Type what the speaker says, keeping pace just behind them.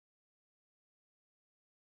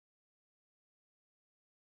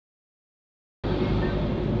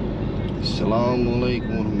Assalamu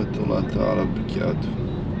alaikum warahmatullahi ta'ala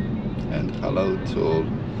wabarakatuh, and hello to all.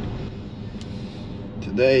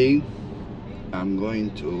 Today I'm going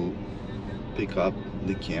to pick up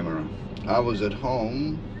the camera. I was at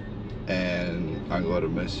home and I got a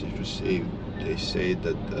message received. They say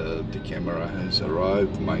that the camera has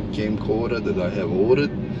arrived, my camcorder that I have ordered.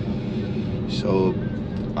 So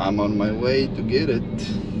I'm on my way to get it.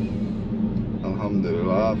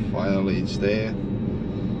 Alhamdulillah, finally it's there.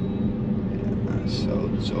 So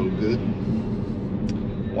it's all good.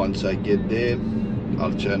 Once I get there,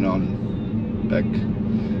 I'll turn on back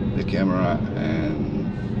the camera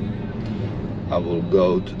and I will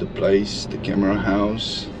go to the place, the camera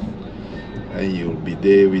house, and you'll be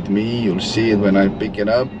there with me. You'll see it when I pick it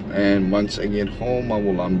up, and once I get home I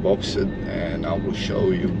will unbox it and I will show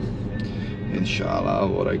you, inshallah,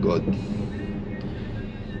 what I got.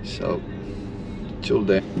 So till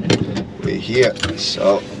then, we're here.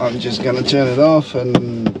 So I'm just gonna turn it off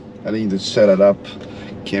and I need to set it up,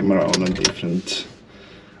 camera on a different,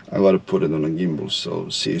 I gotta put it on a gimbal. So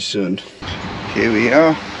see you soon. Here we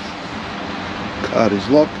are, car is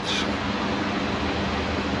locked.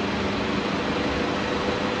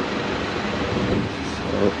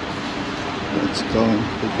 So let's go and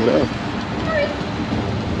pick it up.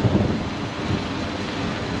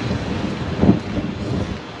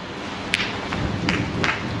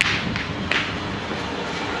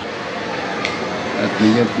 Let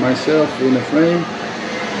me get myself in a frame.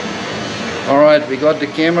 Alright, we got the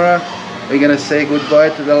camera. We're gonna say goodbye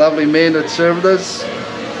to the lovely man that served us.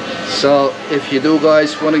 So if you do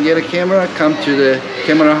guys want to get a camera, come to the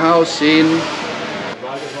camera house in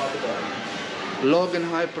Logan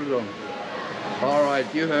Hyperdome.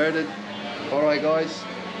 Alright, you heard it. Alright guys,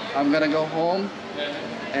 I'm gonna go home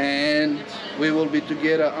and we will be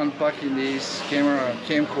together unpacking these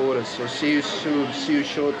camcorders. So see you soon, see you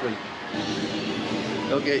shortly.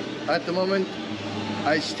 Okay, at the moment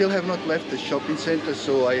I still have not left the shopping center,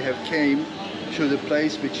 so I have came to the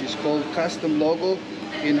place which is called Custom Logo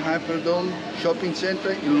in Hyperdome Shopping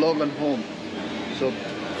Center in Logan Home. So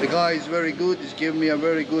the guy is very good. He's given me a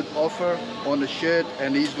very good offer on the shirt,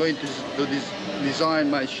 and he's going to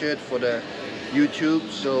design my shirt for the YouTube,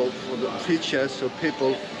 so for the future, so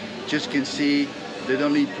people just can see. They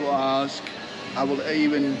don't need to ask. I will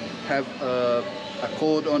even have a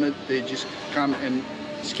code on it. They just come and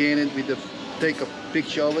scan it with the, take a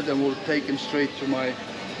picture of it, and we'll take them straight to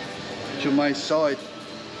my site.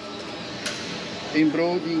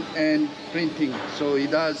 Embroidering and printing. So he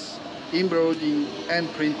does embroidering and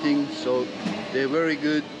printing, so they're very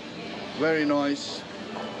good, very nice.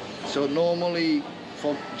 So normally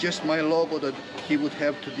for just my logo that he would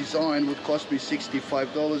have to design would cost me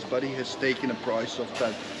 $65, but he has taken a price of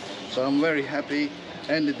that. So I'm very happy,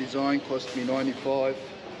 and the design cost me $95.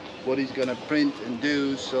 What he's gonna print and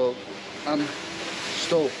do, so I'm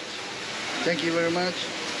stoked. Thank you very much.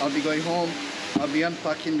 I'll be going home. I'll be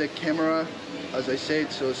unpacking the camera as I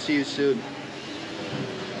said, so see you soon.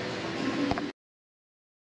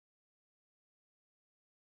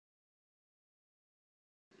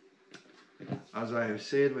 As I have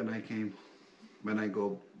said, when I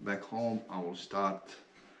go back home, I will start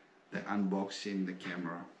the unboxing the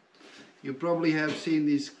camera. You probably have seen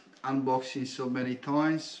this unboxing so many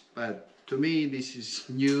times, but to me this is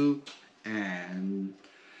new and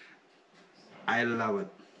I love it.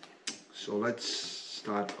 So let's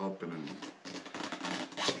start opening.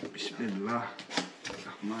 Bismillah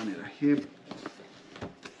Rahman Rahim.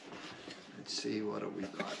 Let's see what we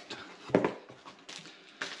got.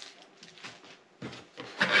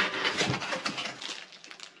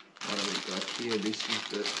 What have we got here? This is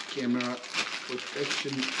the camera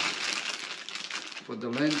protection for the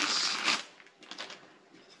lens.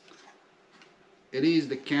 It is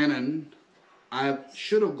the Canon. I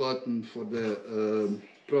should have gotten for the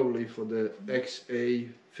probably for the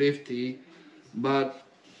XA40, but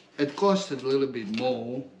it costed a little bit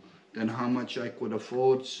more than how much I could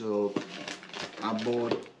afford, so I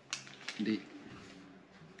bought the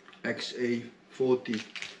XA40.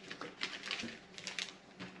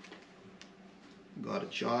 Got a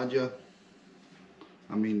charger.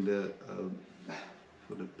 I mean the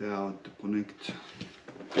for the power to connect.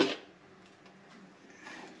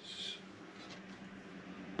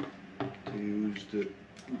 To use the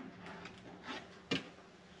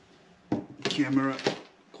camera,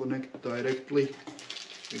 connect directly.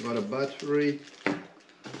 We got a battery,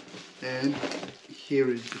 and here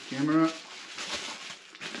is the camera.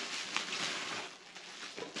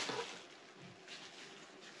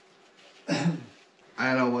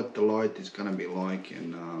 I don't know what the light is gonna be like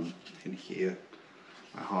in here.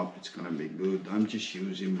 I hope it's gonna be good. I'm just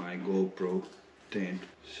using my GoPro 10.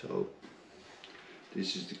 So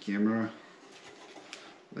this is the camera.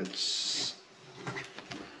 Let's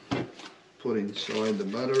put inside the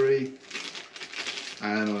battery.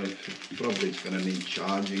 I don't know if probably it's gonna need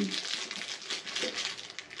charging.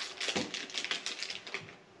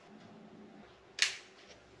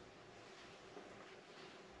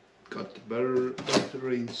 Got the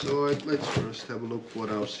battery inside. Let's first have a look what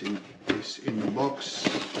else is in the box.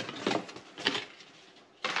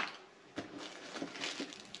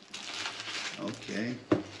 Okay,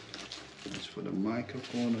 that's for the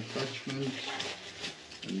microphone attachment,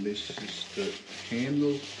 and this is the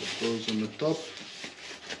handle that goes on the top.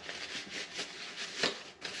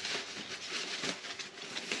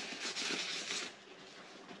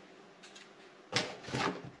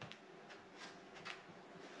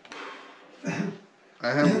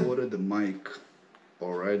 I have ordered the mic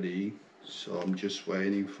already, so I'm just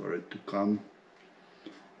waiting for it to come,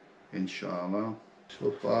 inshallah.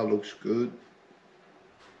 So far looks good.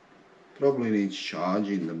 Probably needs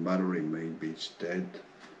charging, the battery maybe it's dead,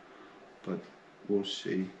 but we'll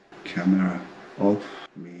see. Camera off,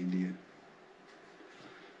 media.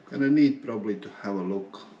 Gonna need probably to have a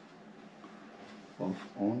look off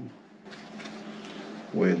on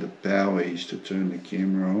where the power is to turn the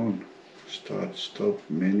camera on. Start, stop,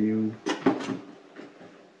 menu.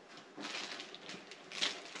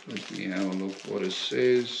 Let me have a look what it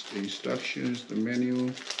says, the instructions, the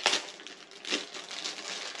menu.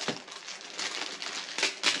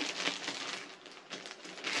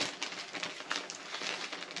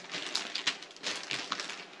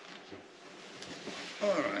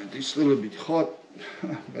 Alright, it's a little bit hot,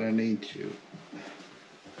 but I need to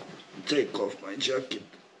take off my jacket.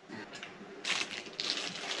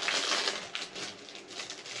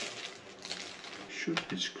 Should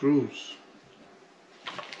be screws,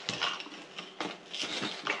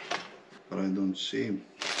 but I don't see them.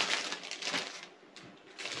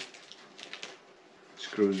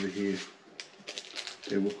 Screws are here.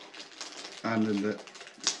 They were under the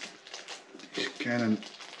Canon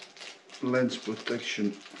lens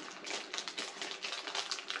protection.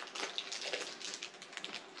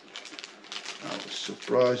 I was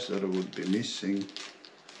surprised that it would be missing,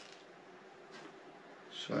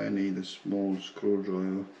 so I need a small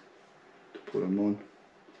screwdriver to put them on.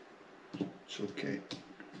 It's okay,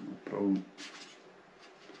 no problem.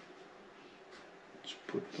 Let's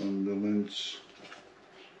put on the lens.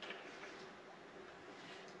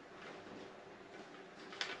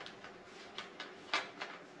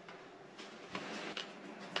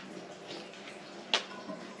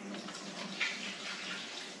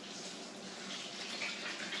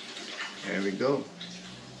 There we go.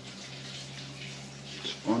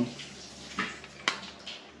 It's on.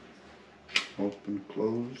 Open,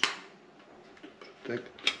 close, to protect.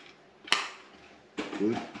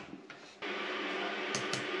 Good.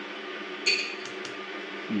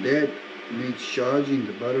 That needs charging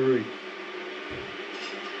the battery.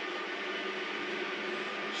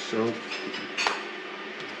 So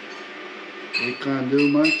we can't do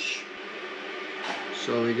much.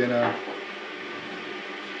 So we're gonna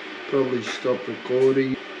probably stop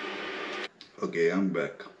recording. Okay, I'm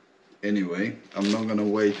back. Anyway, I'm not gonna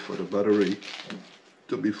wait for the battery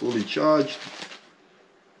to be fully charged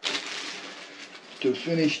to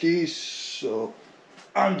finish this, so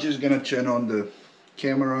I'm just gonna turn on the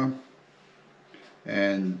camera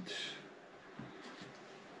and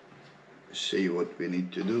see what we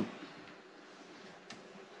need to do.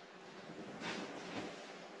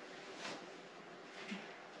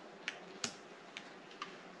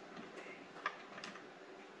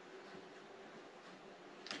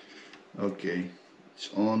 Okay, it's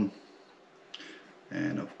on,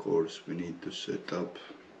 and of course we need to set up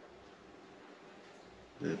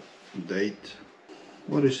the date.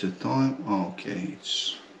 What is the time? Oh, okay,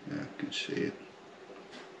 it's, yeah, I can see it.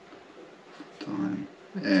 Time.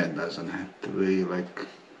 Yeah, it doesn't have to be like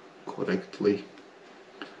correctly.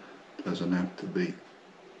 Doesn't have to be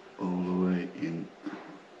all the way in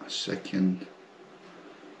a second.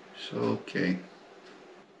 So okay,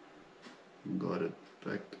 got it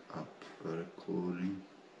back up for recording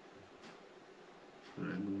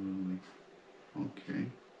regularly. Okay.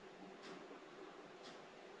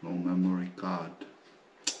 No memory card.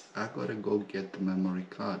 I gotta go get the memory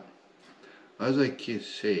card. As I can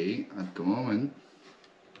see at the moment,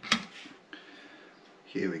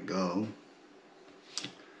 here we go.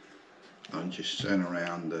 I'll just turn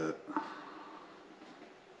around the,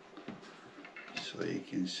 so you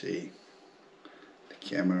can see the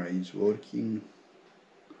camera is working.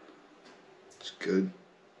 It's good.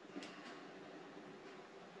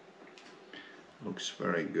 Looks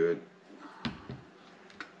very good.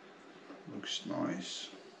 Looks nice.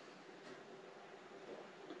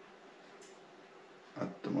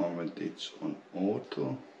 At the moment it's on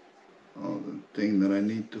auto. Oh, the thing that I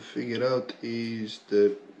need to figure out is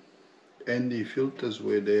the ND filters,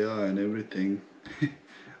 where they are and everything.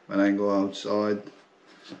 When I go outside,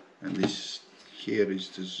 and this here is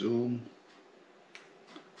the zoom.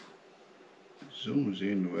 Zooms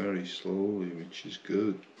in very slowly, which is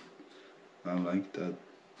good. I like that.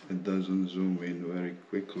 It doesn't zoom in very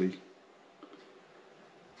quickly.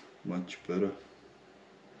 Much better.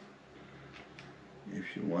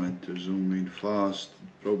 If you wanted to zoom in fast,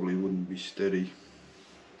 it probably wouldn't be steady.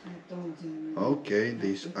 Okay,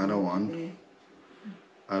 this other one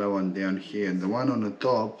down here, the one on the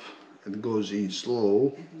top, it goes in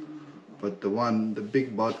slow, but the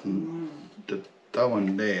big button, that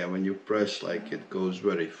one there, when you press, like, it goes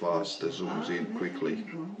very fast, it zooms in quickly.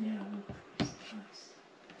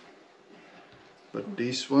 But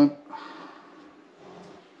this one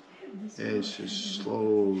is just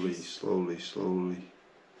slowly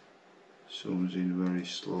zooms in very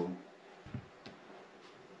slow.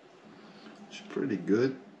 It's pretty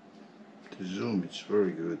good. The zoom, it's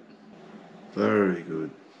very good. Very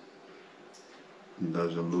good. It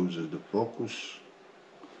doesn't lose the focus.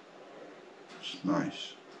 It's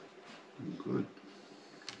nice. Good.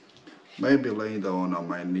 Maybe later on I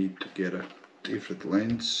might need to get a different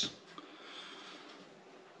lens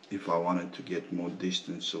if I wanted to get more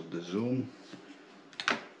distance of the zoom.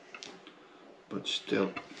 But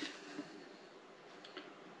still,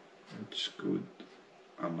 it's good.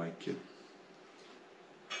 I like it.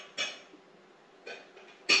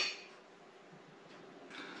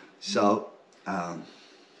 So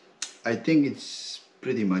I think it's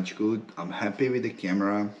pretty much good. I'm happy with the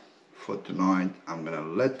camera for tonight. I'm gonna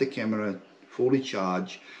let the camera fully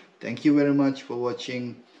charge. Thank you very much for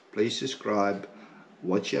watching. Please subscribe,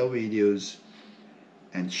 watch our videos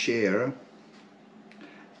and share,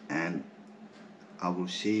 and I will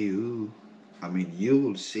see you, you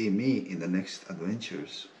will see me in the next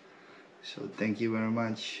adventures. So thank you very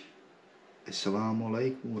much. Assalamu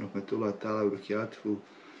alaikum warahmatullahi ta'ala wabarakatuh,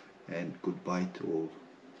 and goodbye to all.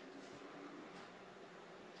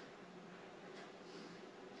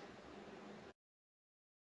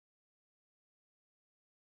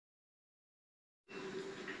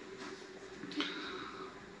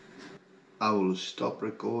 I will stop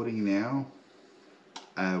recording now.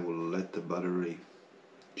 I will let the battery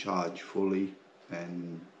charge fully,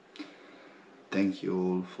 and thank you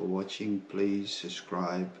all for watching. Please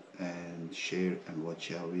subscribe and share and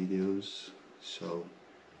watch our videos. So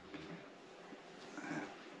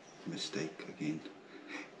mistake again.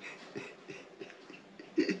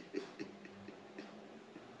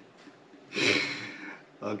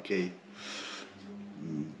 Okay,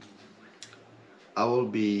 I will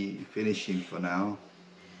be finishing for now.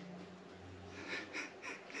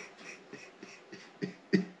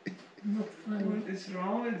 What is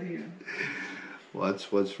wrong with you?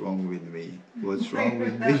 What's wrong with me? What's wrong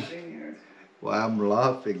with me? Why I'm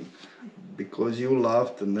laughing? Because you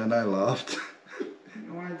laughed and then I laughed.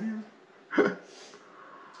 No idea.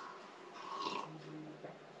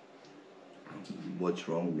 What's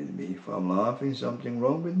wrong with me? If I'm laughing, something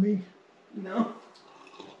wrong with me? No.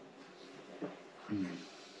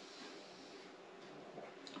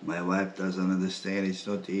 My wife doesn't understand. It's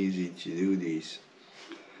not easy to do this.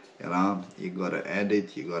 You know, you gotta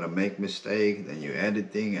edit, you gotta make mistake, then you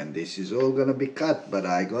editing, and this is all gonna be cut, but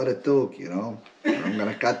I gotta talk, you know. I'm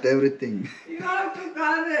gonna cut everything. You have to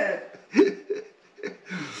cut it.